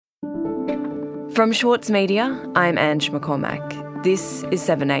From Schwartz Media, I'm Ange McCormack. This is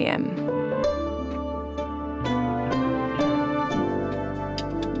 7am.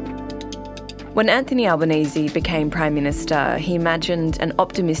 When Anthony Albanese became Prime Minister, he imagined an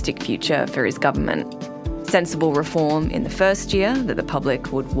optimistic future for his government. Sensible reform in the first year that the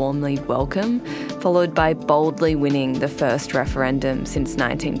public would warmly welcome, followed by boldly winning the first referendum since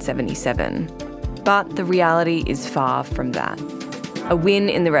 1977. But the reality is far from that. A win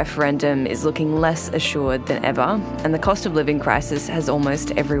in the referendum is looking less assured than ever, and the cost of living crisis has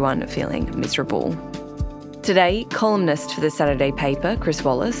almost everyone feeling miserable. Today, columnist for the Saturday paper, Chris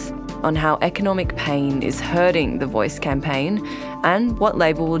Wallace, on how economic pain is hurting the Voice campaign and what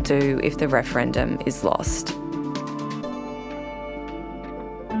Labor will do if the referendum is lost.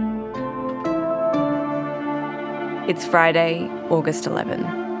 It's Friday, August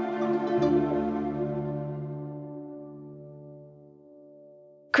 11.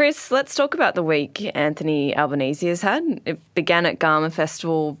 Chris, let's talk about the week Anthony Albanese has had. It began at Garma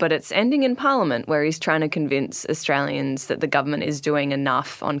Festival, but it's ending in Parliament, where he's trying to convince Australians that the government is doing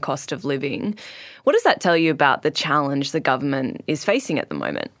enough on cost of living. What does that tell you about the challenge the government is facing at the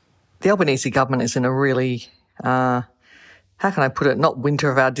moment? The Albanese government is in a really, how can I put it, not winter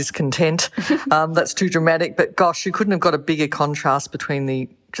of our discontent. That's too dramatic, but gosh, you couldn't have got a bigger contrast between the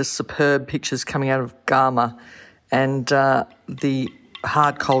just superb pictures coming out of Garma and the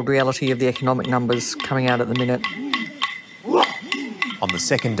hard, cold reality of the economic numbers coming out at the minute. On the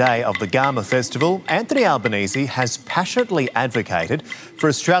second day of the Garma Festival, Anthony Albanese has passionately advocated for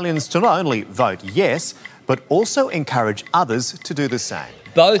Australians to not only vote yes, but also encourage others to do the same.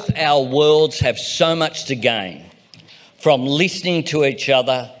 Both our worlds have so much to gain from listening to each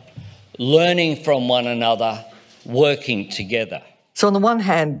other, learning from one another, working together. So on the one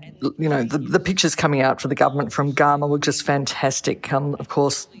hand, you know, the pictures coming out for the government from Garma were just fantastic. Of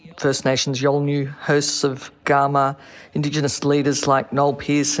course, First Nations Yolngu hosts of Garma, Indigenous leaders like Noel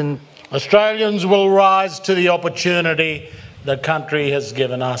Pearson. Australians will rise to the opportunity the country has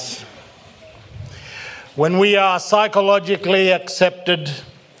given us. When we are psychologically accepted,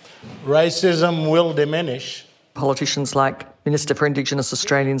 racism will diminish. Politicians like Minister for Indigenous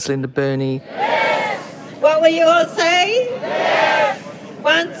Australians, Linda Burney. Yes! What will you all say? Yes!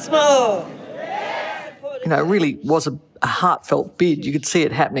 Once more. You know, it really was a heartfelt bid. You could see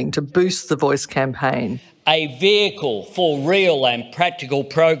it happening to boost the Voice campaign. A vehicle for real and practical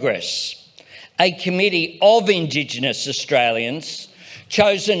progress. A committee of Indigenous Australians,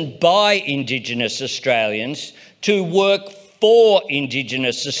 chosen by Indigenous Australians, to work for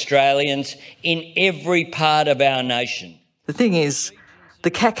Indigenous Australians in every part of our nation. The thing is, the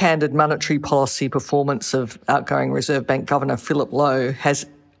cack-handed monetary policy performance of outgoing Reserve Bank Governor Philip Lowe has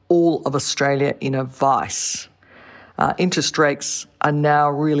all of Australia in a vice. Interest rates are now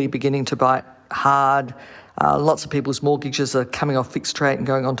really beginning to bite hard. Lots of people's mortgages are coming off fixed rate and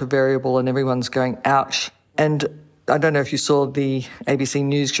going on to variable, and everyone's going, ouch. And I don't know if you saw the ABC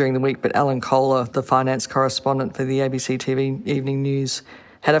News during the week, but Alan Kohler, the finance correspondent for the ABC TV Evening News,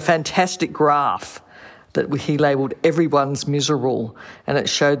 had a fantastic graph that he labelled everyone's miserable, and it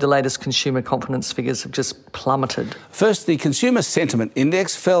showed the latest consumer confidence figures have just plummeted. First, the consumer sentiment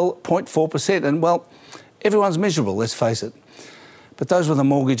index fell 0.4%, and, well, everyone's miserable, let's face it. But those with a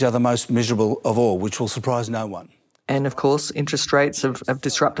mortgage are the most miserable of all, which will surprise no one. And, of course, interest rates have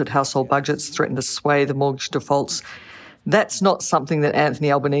disrupted household budgets, threatened to sway the mortgage defaults. That's not something that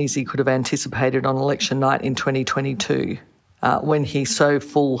Anthony Albanese could have anticipated on election night in 2022. When he so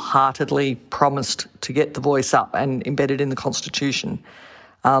full-heartedly promised to get the Voice up and embedded in the Constitution.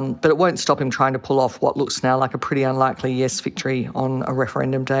 But it won't stop him trying to pull off what looks now like a pretty unlikely yes victory on a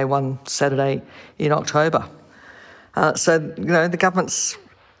referendum day, one Saturday in October. So, you know, the government's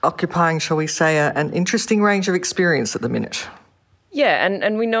occupying, shall we say, an interesting range of experience at the minute. Yeah,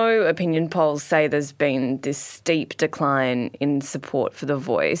 and we know opinion polls say there's been this steep decline in support for the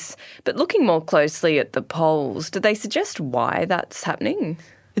Voice. But looking more closely at the polls, do they suggest why that's happening?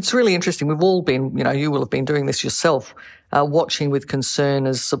 It's really interesting. We've all been, you know, you will have been doing this yourself, watching with concern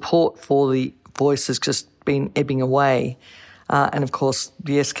as support for the Voice has just been ebbing away. And of course,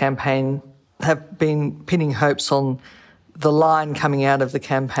 the Yes campaign have been pinning hopes on the line coming out of the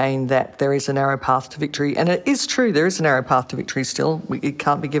campaign that there is a narrow path to victory. And it is true, there is a narrow path to victory still. It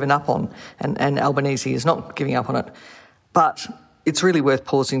can't be given up on, and Albanese is not giving up on it. But it's really worth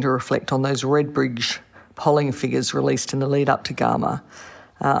pausing to reflect on those Redbridge polling figures released in the lead up to Garma.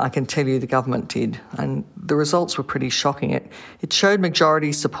 I can tell you the government did, and the results were pretty shocking. It showed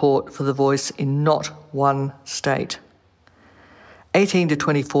majority support for the Voice in not one state. 18 to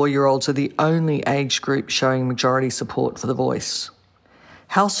 24-year-olds are the only age group showing majority support for the Voice.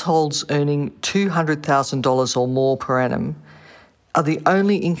 households earning $200,000 or more per annum are the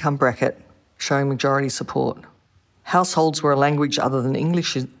only income bracket showing majority support. Households where a language other than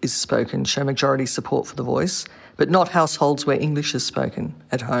English is spoken show majority support for the voice, but not households where English is spoken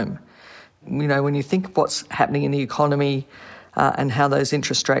at home. You know, when you think of what's happening in the economy and how those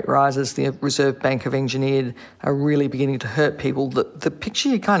interest rate rises the Reserve Bank have engineered are really beginning to hurt people, the picture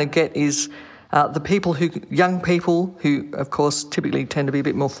you kind of get is young people who, of course, typically tend to be a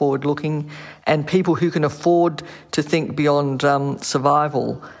bit more forward-looking, and people who can afford to think beyond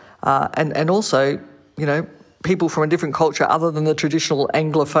survival, and also, you know, people from a different culture other than the traditional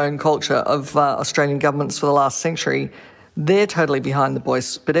Anglophone culture of Australian governments for the last century. They're totally behind the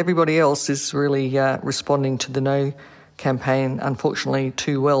voice, but everybody else is really responding to the No campaign, unfortunately,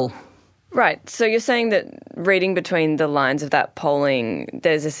 too well. Right. So you're saying that reading between the lines of that polling,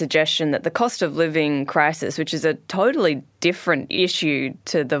 there's a suggestion that the cost of living crisis, which is a totally different issue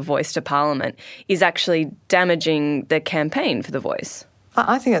to the Voice to Parliament, is actually damaging the campaign for the Voice.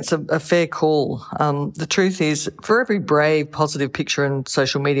 I think that's a fair call. The truth is, for every brave, positive picture and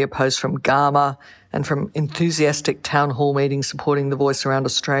social media post from Garma and from enthusiastic town hall meetings supporting the Voice around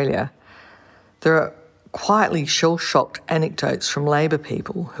Australia, there are quietly shell-shocked anecdotes from Labor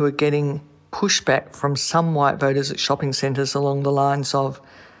people who are getting pushback from some white voters at shopping centres along the lines of,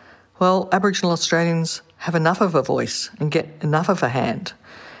 well, Aboriginal Australians have enough of a voice and get enough of a hand.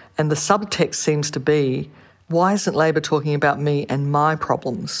 And the subtext seems to be, why isn't Labor talking about me and my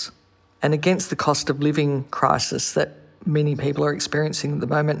problems? And against the cost of living crisis that many people are experiencing at the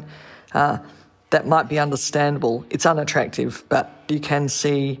moment, that might be understandable. It's unattractive, but you can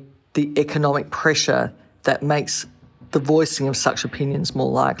see the economic pressure that makes the voicing of such opinions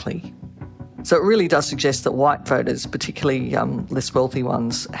more likely. So it really does suggest that white voters, particularly less wealthy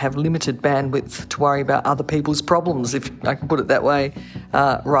ones, have limited bandwidth to worry about other people's problems, if I can put it that way,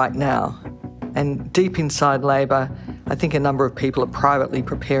 right now. And deep inside Labor, I think a number of people are privately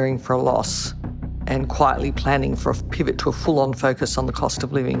preparing for a loss and quietly planning for a pivot to a full-on focus on the cost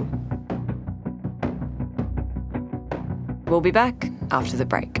of living. We'll be back after the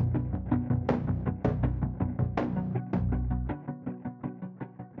break.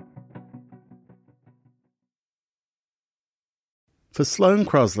 For Sloane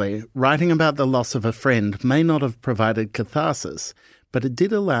Crosley, writing about the loss of a friend may not have provided catharsis, but it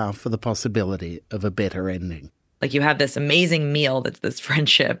did allow for the possibility of a better ending. Like, you have this amazing meal that's this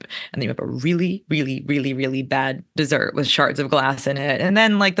friendship, and then you have a really, really, really, really bad dessert with shards of glass in it. And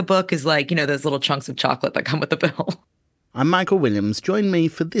then, like, the book is like, you know, those little chunks of chocolate that come with the bill. I'm Michael Williams. Join me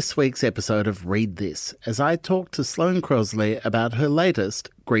for this week's episode of Read This as I talk to Sloane Crosley about her latest,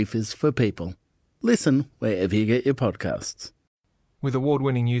 Grief is for People. Listen wherever you get your podcasts. With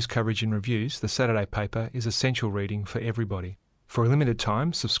award-winning news coverage and reviews, The Saturday Paper is essential reading for everybody. For a limited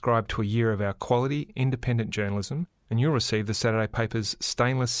time, subscribe to a year of our quality, independent journalism, and you'll receive The Saturday Paper's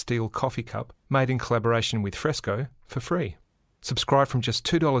stainless steel coffee cup, made in collaboration with Fresco, for free. Subscribe from just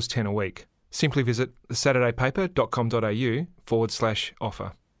 $2.10 a week. Simply visit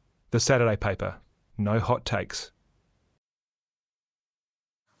thesaturdaypaper.com.au/offer. The Saturday Paper. No hot takes.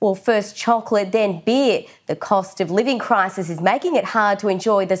 Well, first chocolate, then beer. The cost of living crisis is making it hard to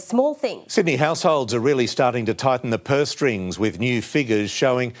enjoy the small things. Sydney households are really starting to tighten the purse strings, with new figures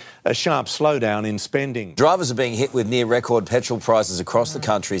showing a sharp slowdown in spending. Drivers are being hit with near record petrol prices across the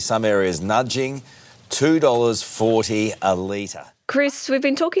country, some areas nudging $2.40 a litre. Chris, we've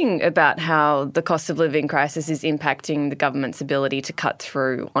been talking about how the cost of living crisis is impacting the government's ability to cut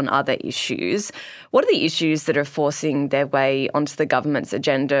through on other issues. What are the issues that are forcing their way onto the government's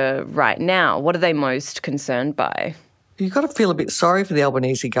agenda right now? What are they most concerned by? You've got to feel a bit sorry for the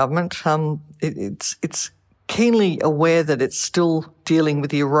Albanese government. It's keenly aware that it's still dealing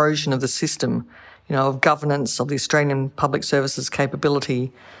with the erosion of the system, you know, of governance, of the Australian public services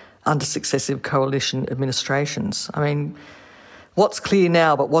capability under successive coalition administrations. I mean, what's clear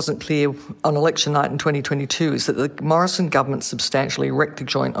now but wasn't clear on election night in 2022 is that the Morrison government substantially wrecked the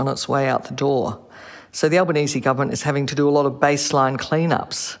joint on its way out the door. So the Albanese government is having to do a lot of baseline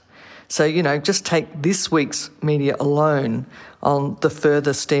cleanups. So, you know, just take this week's media alone on the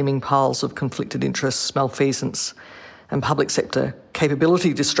further steaming piles of conflicted interests, malfeasance and public sector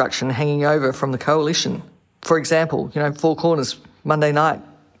capability destruction hanging over from the coalition. For example, you know, Four Corners Monday night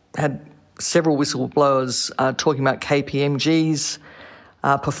had several whistleblowers talking about KPMG's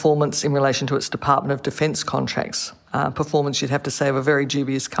performance in relation to its Department of Defence contracts, performance you'd have to say of a very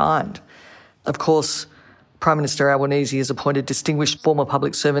dubious kind. Of course, Prime Minister Albanese has appointed distinguished former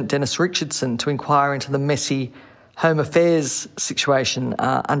public servant Dennis Richardson to inquire into the messy Home Affairs situation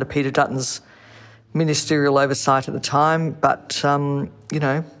under Peter Dutton's ministerial oversight at the time, but,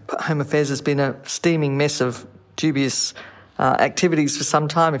 Home Affairs has been a steaming mess of dubious activities for some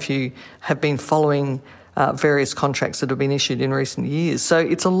time if you have been following various contracts that have been issued in recent years. So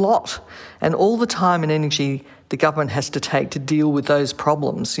it's a lot, and all the time and energy the government has to take to deal with those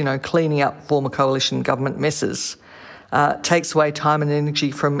problems, cleaning up former coalition government messes, takes away time and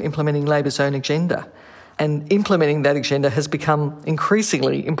energy from implementing Labor's own agenda. And implementing that agenda has become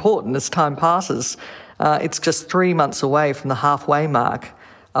increasingly important as time passes. It's just 3 months away from the halfway mark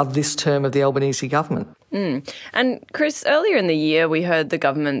of this term of the Albanese government. And Chris, earlier in the year, we heard the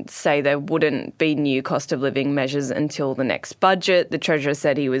government say there wouldn't be new cost of living measures until the next budget. The Treasurer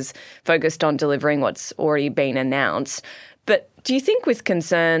said he was focused on delivering what's already been announced. But do you think with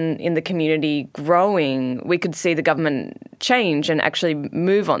concern in the community growing, we could see the government change and actually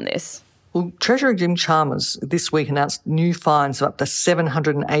move on this? Well, Treasurer Jim Chalmers this week announced new fines of up to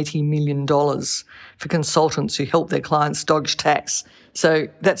 $780 million for consultants who help their clients dodge tax. So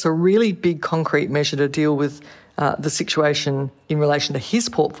that's a really big concrete measure to deal with the situation in relation to his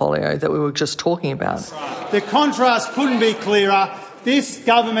portfolio that we were just talking about. The contrast couldn't be clearer. This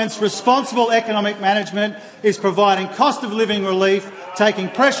government's responsible economic management is providing cost of living relief, taking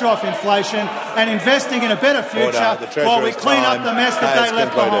pressure off inflation and investing in a better future while we clean up the mess that they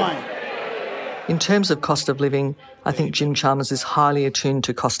left behind. In terms of cost of living, I think Jim Chalmers is highly attuned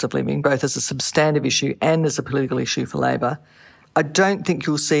to cost of living, both as a substantive issue and as a political issue for Labor. I don't think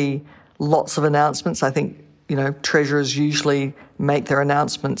you'll see lots of announcements. I think, Treasurers usually make their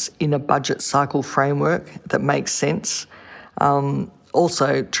announcements in a budget cycle framework that makes sense.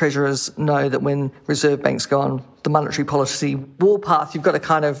 Also, Treasurers know that when Reserve Banks go on the monetary policy warpath, you've got to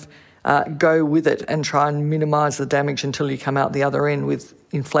kind of go with it and try and minimise the damage until you come out the other end with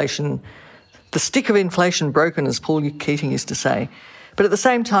inflation. The stick of inflation broken, as Paul Keating used to say. But at the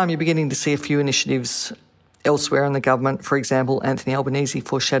same time, you're beginning to see a few initiatives elsewhere in the government. For example, Anthony Albanese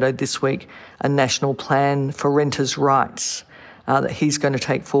foreshadowed this week a national plan for renters' rights that he's going to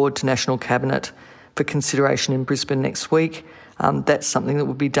take forward to National Cabinet for consideration in Brisbane next week. That's something that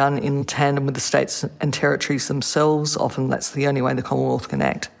would be done in tandem with the states and territories themselves. Often that's the only way the Commonwealth can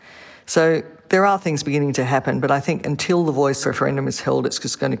act. So there are things beginning to happen, but I think until the Voice referendum is held, it's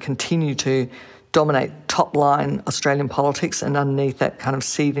just going to continue to dominate top-line Australian politics, and underneath that kind of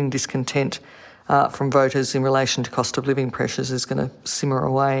seething discontent from voters in relation to cost of living pressures is going to simmer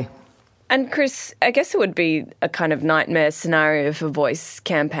away. And Chris, I guess it would be a kind of nightmare scenario for Voice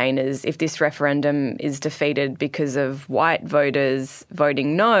campaigners if this referendum is defeated because of white voters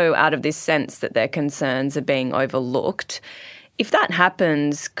voting no out of this sense that their concerns are being overlooked. If that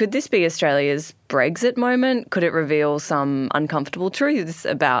happens, could this be Australia's Brexit moment? Could it reveal some uncomfortable truths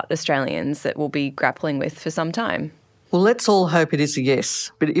about Australians that we'll be grappling with for some time? Well, let's all hope it is a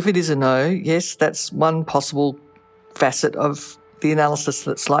yes. But if it is a no, yes, that's one possible facet of the analysis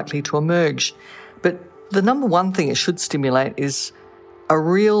that's likely to emerge. But the number one thing it should stimulate is a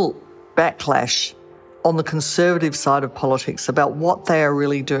real backlash on the conservative side of politics about what they are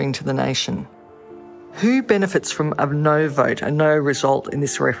really doing to the nation. Who benefits from a no vote, a no result in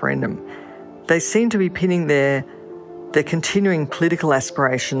this referendum? They seem to be pinning their continuing political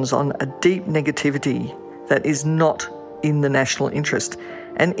aspirations on a deep negativity that is not in the national interest.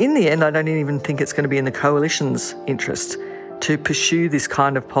 And in the end, I don't even think it's going to be in the coalition's interest to pursue this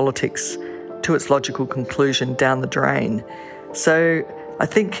kind of politics to its logical conclusion down the drain. So I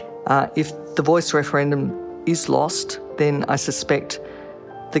think if the Voice referendum is lost, then I suspect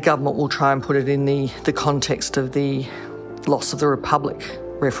the government will try and put it in the context of the loss of the Republic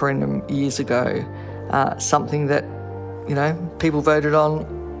referendum years ago, something that, people voted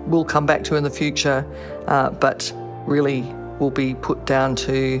on, will come back to in the future, but really will be put down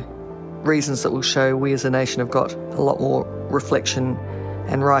to reasons that will show we as a nation have got a lot more reflection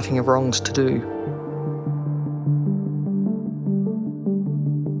and righting of wrongs to do.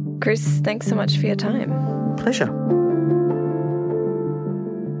 Chris, thanks so much for your time. Pleasure.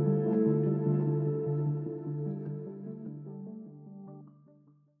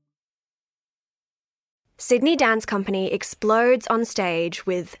 Sydney Dance Company explodes on stage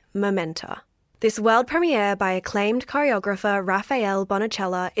with Momenta. This world premiere by acclaimed choreographer Raphael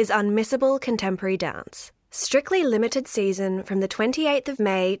Bonacella is unmissable contemporary dance. Strictly limited season from the 28th of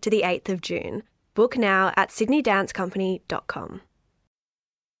May to the 8th of June. Book now at sydneydancecompany.com.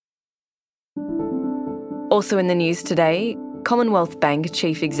 Also in the news today, Commonwealth Bank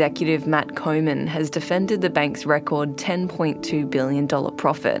Chief Executive Matt Comyn has defended the bank's record $10.2 billion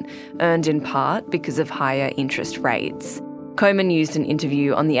profit, earned in part because of higher interest rates. Comyn used an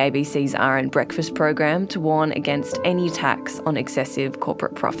interview on the ABC's RN Breakfast program to warn against any tax on excessive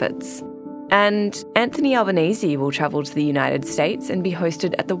corporate profits. And Anthony Albanese will travel to the United States and be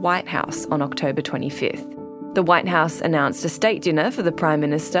hosted at the White House on October 25th. The White House announced a state dinner for the Prime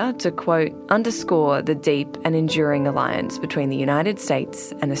Minister to, quote, underscore the deep and enduring alliance between the United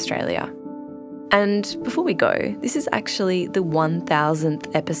States and Australia. And before we go, this is actually the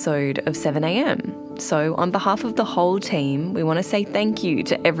 1000th episode of 7am. So on behalf of the whole team, we want to say thank you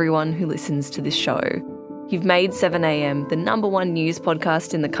to everyone who listens to this show. You've made 7am the #1 news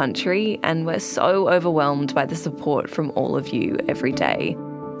podcast in the country, and we're so overwhelmed by the support from all of you every day.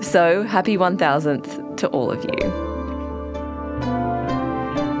 So happy 1000th to all of you.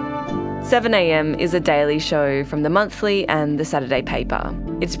 7am is a daily show from The Monthly and The Saturday Paper.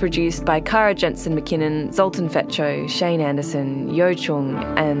 It's produced by Cara Jensen McKinnon, Zoltan Fetcho, Shane Anderson, Yo Chung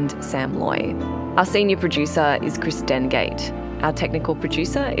and Sam Loy. Our senior producer is Chris Dengate. Our technical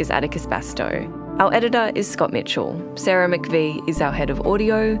producer is Atticus Bastow. Our editor is Scott Mitchell. Sarah McVie is our head of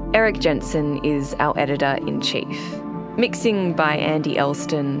audio. Eric Jensen is our editor-in-chief. Mixing by Andy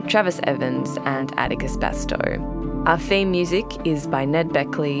Elston, Travis Evans and Atticus Bastow. Our theme music is by Ned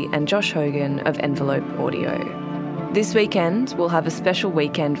Beckley and Josh Hogan of Envelope Audio. This weekend, we'll have a special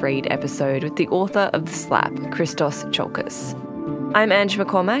weekend read episode with the author of The Slap, Christos Tsiolkas. I'm Ange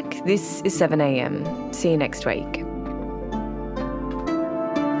McCormack. This is 7am. See you next week.